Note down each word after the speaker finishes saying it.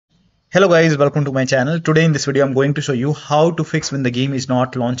Hello guys, welcome to my channel. Today in this video I'm going to show you how to fix when the game is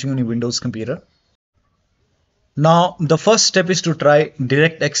not launching on your Windows computer. Now the first step is to try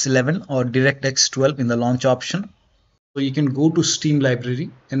DirectX 11 or DirectX 12 in the launch option. So you can go to Steam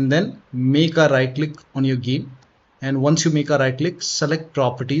library and then make a right click on your game, and once you make a right click, select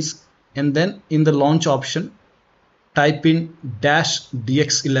properties, and then in the launch option type in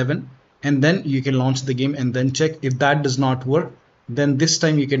 -dx11 and then you can launch the game and then check. If that does not work, then this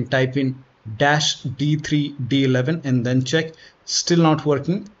time you can type in -d3d11 and then check. Still not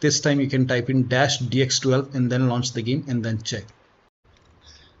working. This time you can type in -dx12 and then launch the game and then check.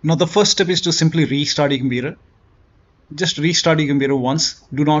 Now the first step is to simply restart your computer. Just restart your computer once.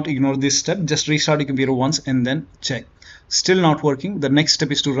 Do not ignore this step. Just restart your computer once and then check. Still not working. The next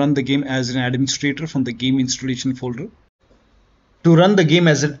step is to run the game as an administrator from the game installation folder. To run the game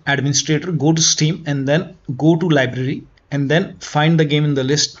as an administrator, go to Steam and then go to library and then find the game in the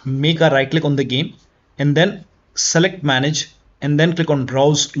list. Make a right click on the game and then select manage and then click on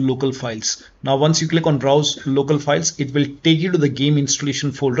browse local files. Now once you click on browse local files, it will take you to the game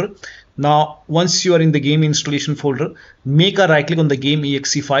installation folder. Now once you are in the game installation folder, make a right click on the game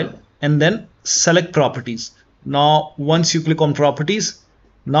exe file and then select properties. Now once you click on properties,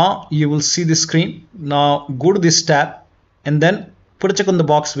 now you will see the screen. Now go to this tab and then put a check on the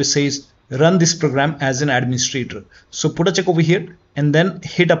box which says run this program as an administrator. So put a check over here and then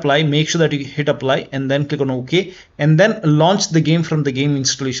hit apply. Make sure that you hit apply and then click on OK and then launch the game from the game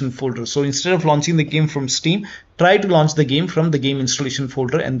installation folder. So instead of launching the game from Steam, try to launch the game from the game installation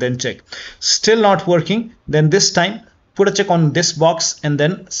folder and then check. Still not working. Then this time put a check on this box and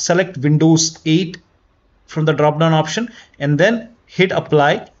then select Windows 8 from the drop down option and then hit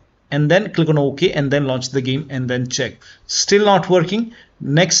apply and then click on OK and then launch the game and then check. Still not working.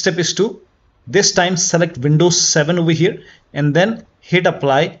 Next step is to this time select Windows 7 over here and then hit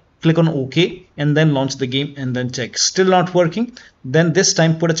apply, click on OK and then launch the game and then check. Still not working. Then this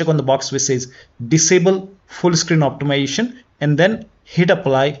time put a check on the box which says disable full screen optimization and then hit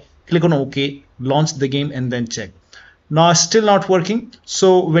apply, click on OK, launch the game and then check. Now still not working.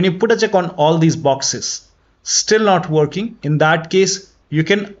 So when you put a check on all these boxes, still not working, in that case you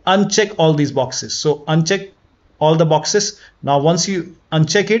can uncheck all these boxes. So uncheck all the boxes. Now once you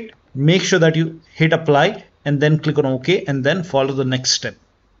uncheck it, make sure that you hit apply and then click on OK and then follow the next step.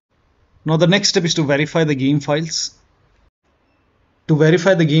 Now the next step is to verify the game files. To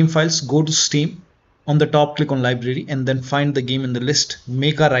verify the game files, go to Steam. On the top, click on library and then find the game in the list.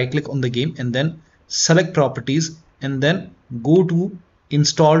 Make a right click on the game and then select properties and then go to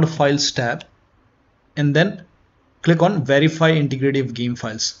installed files tab and then click on verify integrity of game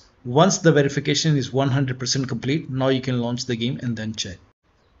files. Once the verification is 100% complete, now you can launch the game and then check.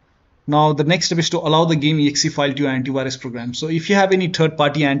 Now the next step is to allow the game exe file to your antivirus program. So if you have any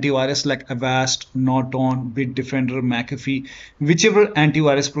third-party antivirus like Avast, Norton, Bitdefender, McAfee, whichever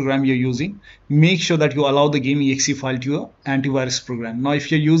antivirus program you're using, make sure that you allow the game exe file to your antivirus program. Now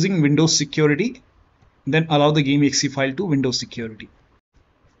if you're using Windows Security, then allow the game exe file to Windows Security.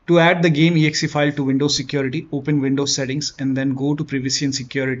 To add the game exe file to Windows Security, open Windows Settings and then go to Privacy and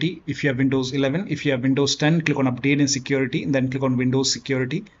Security. If you have Windows 11, if you have Windows 10, click on Update and Security and then click on Windows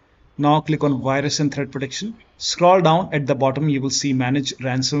Security. Now click on Virus and Threat Protection. Scroll down at the bottom, you will see Manage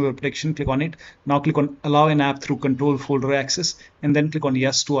Ransomware Protection. Click on it. Now click on Allow an app through Control Folder Access and then click on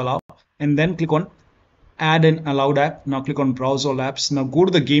Yes to allow and then click on Add an allowed app. Now click on Browse all apps. Now go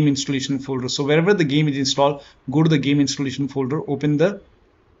to the game installation folder. So wherever the game is installed, go to the game installation folder, open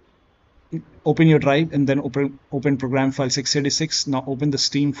your drive and then open program file 686. Now open the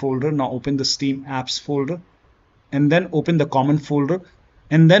Steam folder. Now open the Steam apps folder and then open the common folder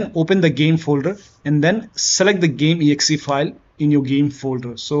and then open the game folder and then select the game exe file in your game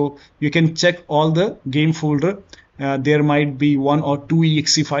folder. So you can check all the game folder. There might be one or two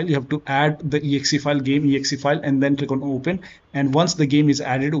exe file. You have to add the exe file, game exe file, and then click on open. And once the game is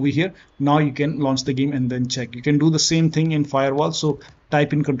added over here, now you can launch the game and then check. You can do the same thing in Firewall. So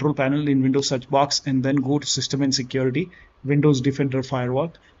type in control panel in Windows search box and then go to System and Security, Windows Defender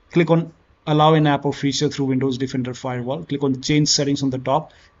Firewall. Click on allow an app or feature through Windows Defender Firewall. Click on change settings on the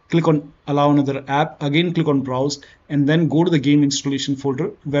top. Click on allow another app. Again click on browse and then go to the game installation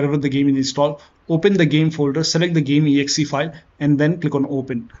folder. Wherever the game is installed, open the game folder, select the game exe file and then click on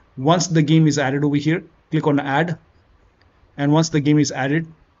open. Once the game is added over here, click on add, and once the game is added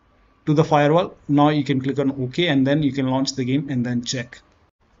to the firewall, now you can click on OK and then you can launch the game and then check.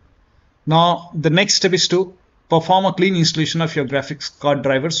 Now the next step is to perform a clean installation of your graphics card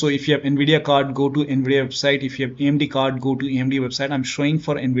driver. So if you have NVIDIA card, go to NVIDIA website. If you have AMD card, go to AMD website. I'm showing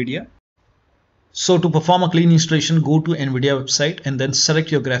for NVIDIA. So to perform a clean installation, go to NVIDIA website and then select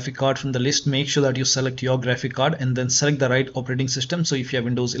your graphic card from the list. Make sure that you select your graphic card and then select the right operating system. So if you have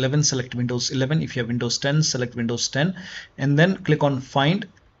Windows 11, select Windows 11. If you have Windows 10, select Windows 10 and then click on Find.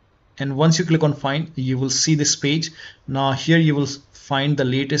 And once you click on Find, you will see this page. Now here you will find the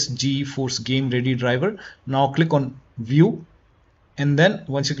latest GeForce Game Ready driver. Now click on View, and then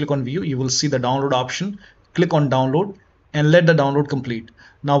once you click on View, you will see the download option. Click on Download and let the download complete.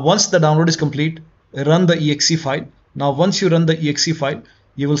 Now once the download is complete, run the exe file. Now once you run the exe file,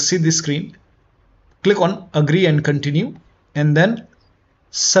 you will see this screen. Click on Agree and Continue and then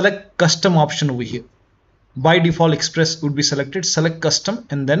select Custom option over here. By default Express would be selected. Select Custom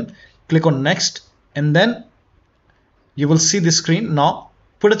and then click on Next, and then you will see this screen. Now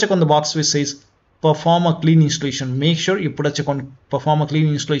put a check on the box which says Perform a clean installation. Make sure you put a check on Perform a clean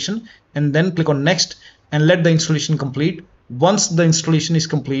installation and then click on Next and let the installation complete. Once the installation is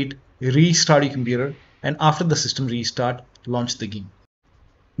complete, restart your computer, and after the system restart, launch the game.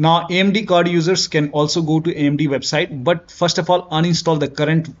 Now AMD card users can also go to AMD website, but first of all uninstall the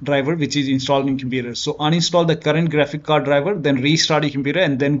current driver which is installed in computer. So uninstall the current graphic card driver, then restart your computer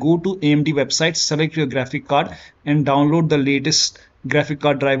and then go to AMD website, select your graphic card and download the latest graphic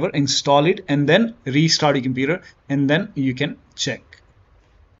card driver, install it and then restart your computer, and then you can check.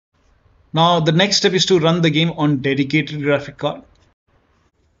 Now the next step is to run the game on dedicated graphic card.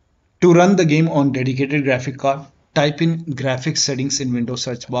 To run the game on dedicated graphic card, type in graphics settings in Windows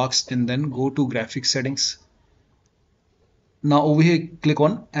search box and then go to graphics settings. Now over here click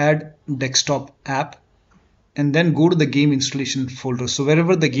on add desktop app and then go to the game installation folder. So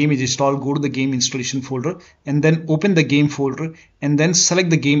wherever the game is installed, go to the game installation folder and then open the game folder and then select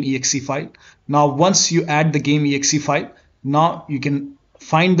the game exe file. Now once you add the game exe file, now you can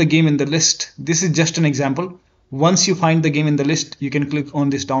find the game in the list. This is just an example. Once you find the game in the list, you can click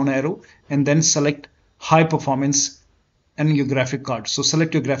on this down arrow and then select high performance and your graphic card. So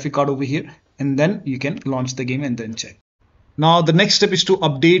select your graphic card over here and then you can launch the game and then check. Now the next step is to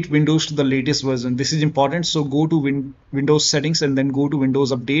update Windows to the latest version. This is important. So go to Windows settings and then go to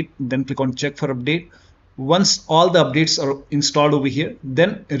Windows update, then click on check for update. Once all the updates are installed over here,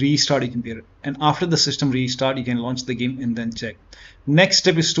 then restart your computer, and after the system restart you can launch the game and then check. Next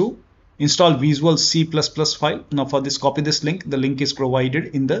step is to install Visual C++ file. Now for this, copy this link. The link is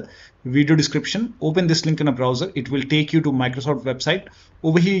provided in the video description. Open this link in a browser. It will take you to Microsoft website.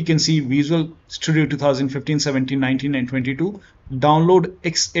 Over here you can see Visual Studio 2015, 17, 19 and 22. Download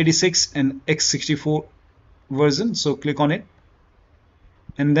x86 and x64 version. So click on it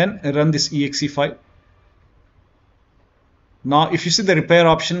and then run this exe file. Now if you see the repair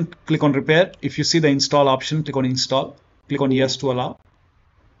option, click on repair. If you see the install option, click on install. Click on yes to allow.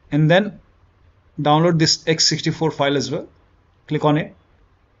 And then download this x64 file as well. Click on it.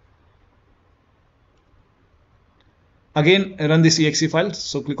 Again run this exe file,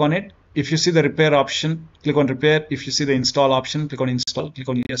 so click on it. If you see the repair option, click on repair. If you see the install option, click on install. Click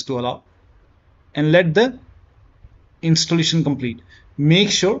on yes to allow and let the installation complete.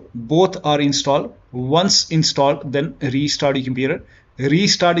 Make sure both are installed. Once installed, then restart your computer.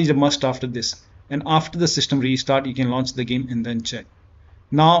 Restart is a must after this, and after the system restart you can launch the game and then check.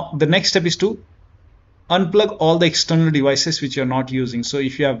 Now the next step is to unplug all the external devices which you are not using. So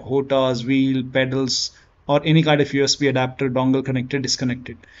if you have HOTAs, wheel, pedals or any kind of USB adapter, dongle connected, disconnect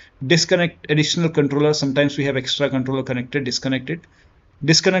it. Disconnect additional controller. Sometimes we have extra controller connected, disconnect it.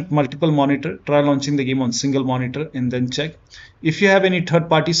 Disconnect multiple monitor. Try launching the game on single monitor and then check. If you have any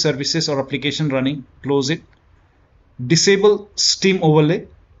third-party services or application running, close it. Disable Steam overlay.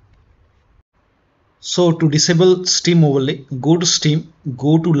 So to disable Steam overlay, go to Steam,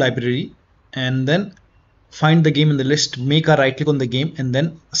 go to library and then find the game in the list, make a right click on the game and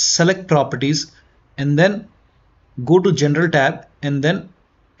then select properties and then go to general tab and then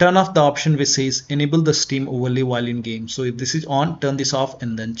turn off the option which says enable the Steam overlay while in game. So if this is on, turn this off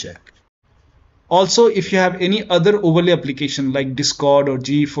and then check. Also, if you have any other overlay application like Discord or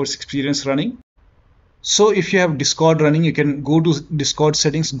GeForce Experience running, so if you have Discord running, you can go to Discord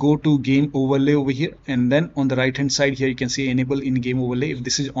settings, go to game overlay over here and then on the right hand side here you can see enable in-game overlay. If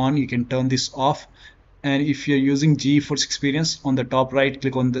this is on, you can turn this off. And if you're using GeForce Experience, on the top right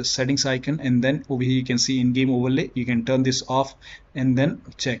click on the settings icon and then over here you can see in-game overlay. You can turn this off and then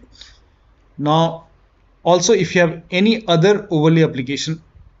check. Now also if you have any other overlay application,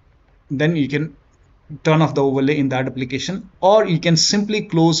 then you can turn off the overlay in that application, or you can simply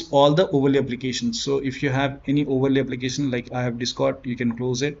close all the overlay applications. So if you have any overlay application like I have Discord, you can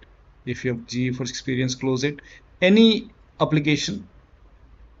close it. If you have GeForce Experience, close it. Any application,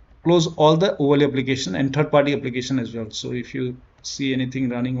 close all the overlay application and third-party application as well. So if you see anything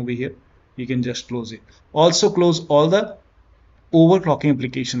running over here, you can just close it. Also close all the overclocking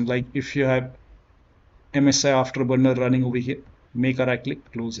application, like if you have MSI Afterburner running over here, make a right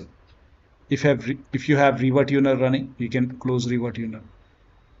click, close it. If you have ReverTuner running, you can close ReverTuner.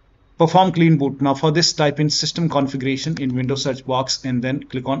 Perform clean boot. Now for this, type in system configuration in Windows search box and then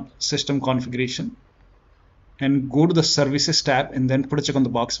click on system configuration and go to the services tab and then put a check on the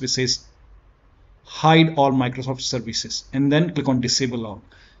box which says hide all Microsoft services and then click on disable all.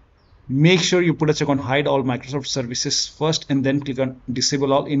 Make sure you put a check on hide all Microsoft services first and then click on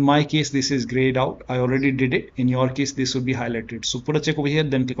disable all. In my case, this is grayed out. I already did it. In your case, this would be highlighted. So put a check over here,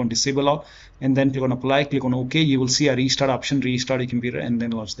 then click on disable all and then click on apply, click on OK. You will see a restart option, restart your computer and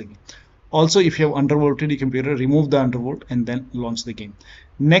then launch the game. Also, if you have undervolted your computer, remove the undervolt and then launch the game.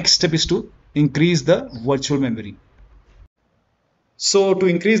 Next step is to increase the virtual memory. So to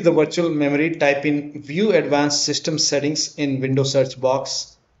increase the virtual memory, type in view advanced system settings in Windows search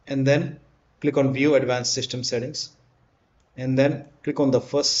box and then click on view advanced system settings and then click on the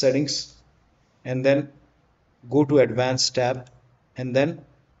first settings and then go to advanced tab and then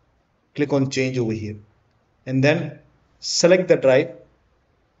click on change over here and then select the drive.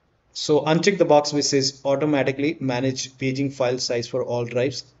 So uncheck the box which says automatically manage paging file size for all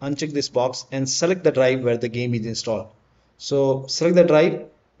drives. Uncheck this box and select the drive where the game is installed. So select the drive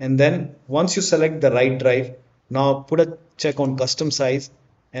and then once you select the right drive, now put a check on custom size.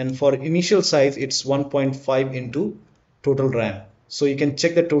 And for initial size, it's 1.5 into total RAM. So you can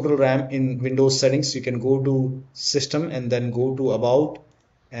check the total RAM in Windows settings. You can go to system and then go to about,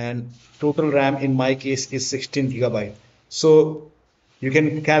 and total RAM in my case is 16 GB. So you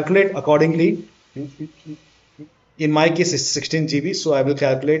can calculate accordingly. In my case, it's 16 GB. So I will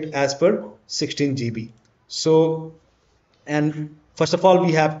calculate as per 16 GB. So, and first of all,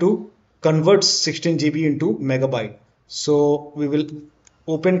 we have to convert 16 GB into megabyte. So we will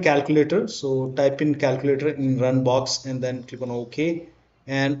open calculator. So type in calculator in run box and then click on OK.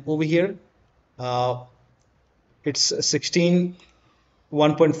 And over here, it's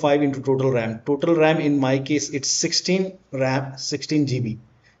 1.5 into total RAM. Total RAM in my case, it's 16 RAM, 16 GB.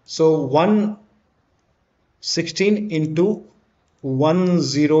 So 16 into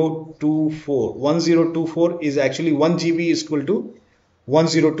 1024. 1024 is actually 1 GB is equal to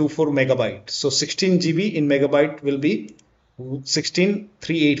 1024 megabyte. So 16 GB in megabyte will be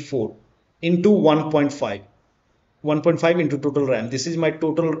 16384 into 1.5. 1.5 into total RAM. This is my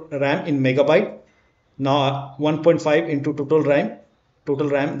total RAM in megabyte. Now 1.5 into total RAM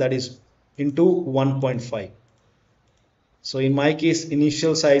that is into 1.5. So in my case,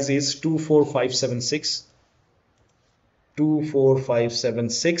 initial size is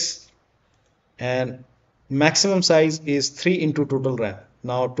 24576 and maximum size is 3 into total RAM.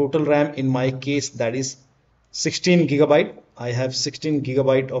 Now total RAM in my case, that is 16 GB. I have 16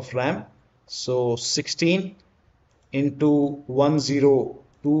 GB of RAM. So 16 into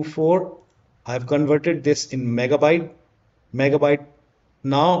 1024. I have converted this in megabyte.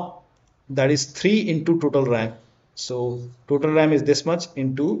 Now that is 3 into total RAM. So total RAM is this much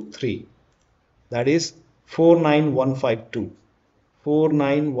into 3. That is 49152.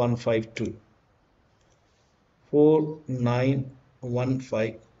 49152.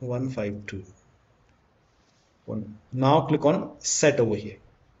 49152. Now click on set over here.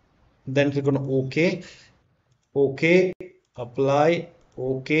 Then click on OK. OK. Apply.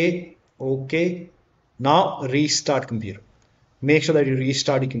 OK. OK. Now restart computer. Make sure that you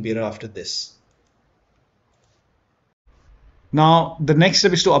restart your computer after this. Now the next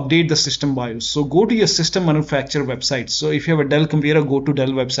step is to update the system BIOS. So go to your system manufacturer website. So if you have a Dell computer, go to Dell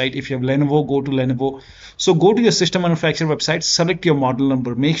website. If you have Lenovo, go to Lenovo. So go to your system manufacturer website, select your model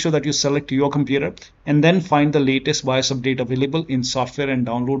number, make sure that you select your computer and then find the latest BIOS update available in software and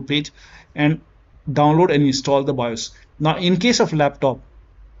download page and download and install the BIOS. Now in case of laptop,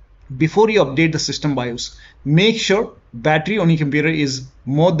 before you update the system BIOS, make sure battery on your computer is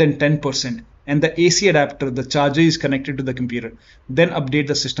more than 10%. And the AC adapter, the charger, is connected to the computer. Then update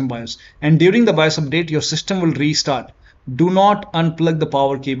the system BIOS. And during the BIOS update, your system will restart. Do not unplug the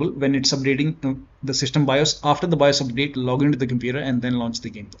power cable when it's updating the system BIOS. After the BIOS update, log into the computer and then launch the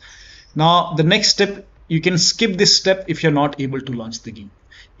game. Now, the next step, you can skip this step if you're not able to launch the game.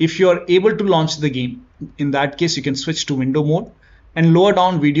 If you are able to launch the game, in that case, you can switch to window mode and lower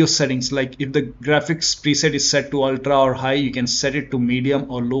down video settings. Like if the graphics preset is set to ultra or high, you can set it to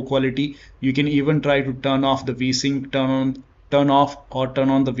medium or low quality. You can even try to turn off the VSync, turn off or turn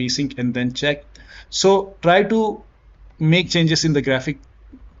on the VSync and then check. So try to make changes in the graphic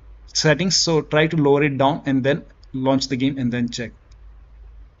settings. So try to lower it down and then launch the game and then check.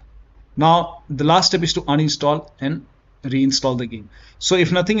 Now the last step is to uninstall and reinstall the game. So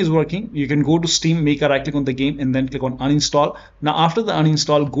if nothing is working, you can go to Steam, make a right click on the game, and then click on uninstall. Now after the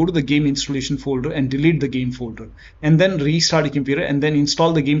uninstall, go to the game installation folder and delete the game folder, and then restart your computer and then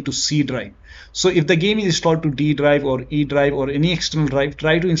install the game to C drive. So if the game is installed to D drive or E drive or any external drive,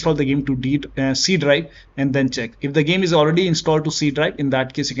 try to install the game to C drive and then check. If the game is already installed to C drive, in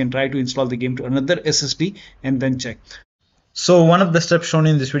that case you can try to install the game to another SSD and then check. So one of the steps shown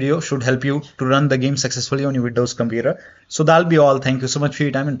in this video should help you to run the game successfully on your Windows computer. So that'll be all. Thank you so much for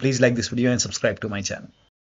your time, and please like this video and subscribe to my channel.